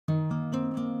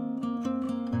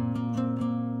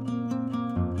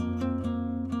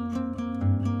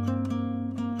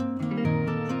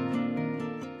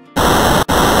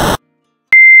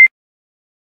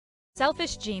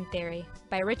Selfish Gene Theory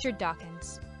by Richard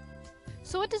Dawkins.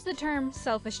 So what does the term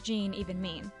selfish gene even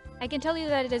mean? I can tell you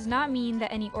that it does not mean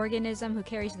that any organism who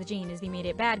carries the gene is the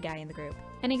immediate bad guy in the group.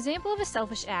 An example of a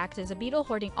selfish act is a beetle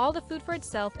hoarding all the food for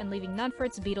itself and leaving none for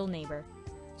its beetle neighbor.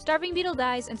 Starving beetle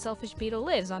dies and selfish beetle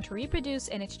lives on to reproduce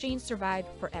and its genes survive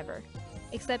forever.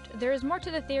 Except there is more to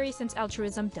the theory since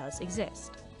altruism does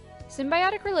exist.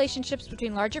 Symbiotic relationships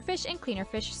between larger fish and cleaner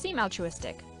fish seem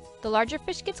altruistic. The larger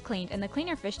fish gets cleaned and the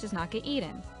cleaner fish does not get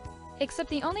eaten. Except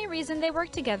the only reason they work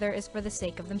together is for the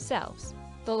sake of themselves.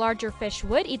 The larger fish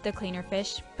would eat the cleaner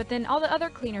fish, but then all the other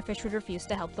cleaner fish would refuse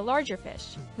to help the larger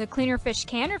fish. The cleaner fish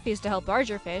can refuse to help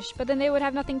larger fish, but then they would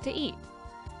have nothing to eat.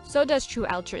 So does true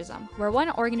altruism, where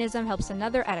one organism helps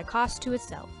another at a cost to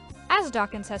itself. As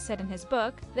Dawkins has said in his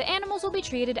book, the animals will be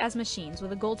treated as machines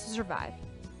with a goal to survive.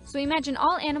 So imagine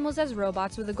all animals as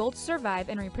robots with a goal to survive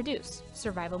and reproduce,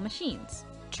 survival machines.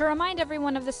 To remind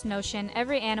everyone of this notion,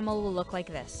 every animal will look like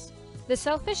this. The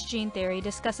selfish gene theory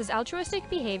discusses altruistic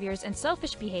behaviors and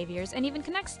selfish behaviors and even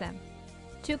connects them.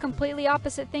 Two completely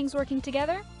opposite things working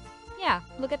together? Yeah,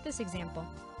 look at this example.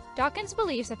 Dawkins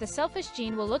believes that the selfish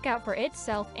gene will look out for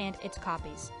itself and its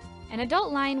copies. An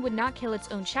adult lion would not kill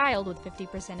its own child with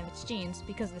 50% of its genes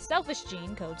because the selfish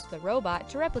gene codes the robot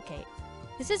to replicate.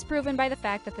 This is proven by the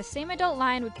fact that the same adult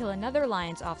lion would kill another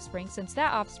lion's offspring since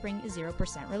that offspring is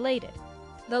 0% related.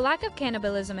 The lack of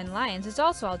cannibalism in lions is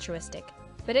also altruistic,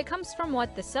 but it comes from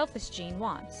what the selfish gene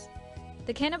wants.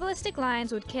 The cannibalistic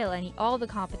lions would kill and eat all the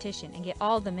competition and get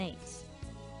all the mates.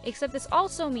 Except this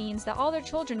also means that all their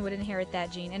children would inherit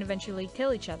that gene and eventually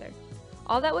kill each other.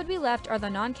 All that would be left are the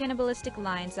non-cannibalistic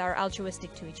lions that are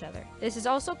altruistic to each other. This is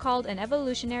also called an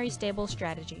evolutionary stable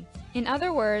strategy. In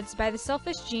other words, by the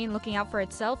selfish gene looking out for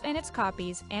itself and its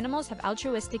copies, animals have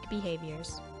altruistic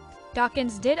behaviors.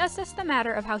 Dawkins did assess the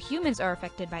matter of how humans are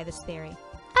affected by this theory.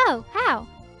 Oh, how?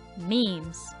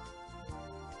 Memes.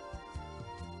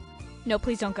 No,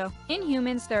 please don't go. In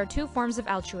humans, there are two forms of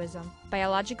altruism,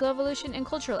 biological evolution and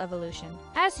cultural evolution.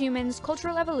 As humans,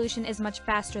 cultural evolution is much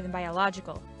faster than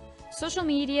biological. Social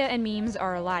media and memes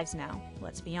are our lives now,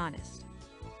 let's be honest.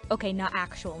 Okay, not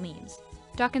actual memes.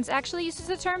 Dawkins actually uses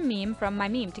the term meme from my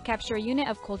meme to capture a unit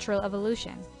of cultural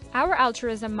evolution. Our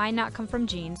altruism might not come from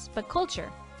genes, but culture.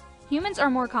 Humans are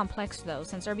more complex though,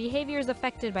 since our behavior is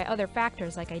affected by other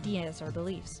factors like ideas or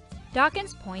beliefs.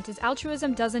 Dawkins' point is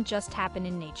altruism doesn't just happen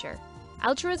in nature.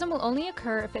 Altruism will only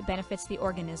occur if it benefits the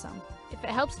organism. If it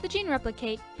helps the gene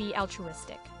replicate, be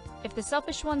altruistic. If the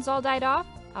selfish ones all died off,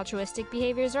 altruistic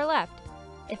behaviors are left.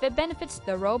 If it benefits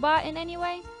the robot in any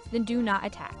way, then do not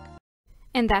attack.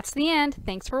 And that's the end.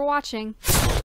 Thanks for watching.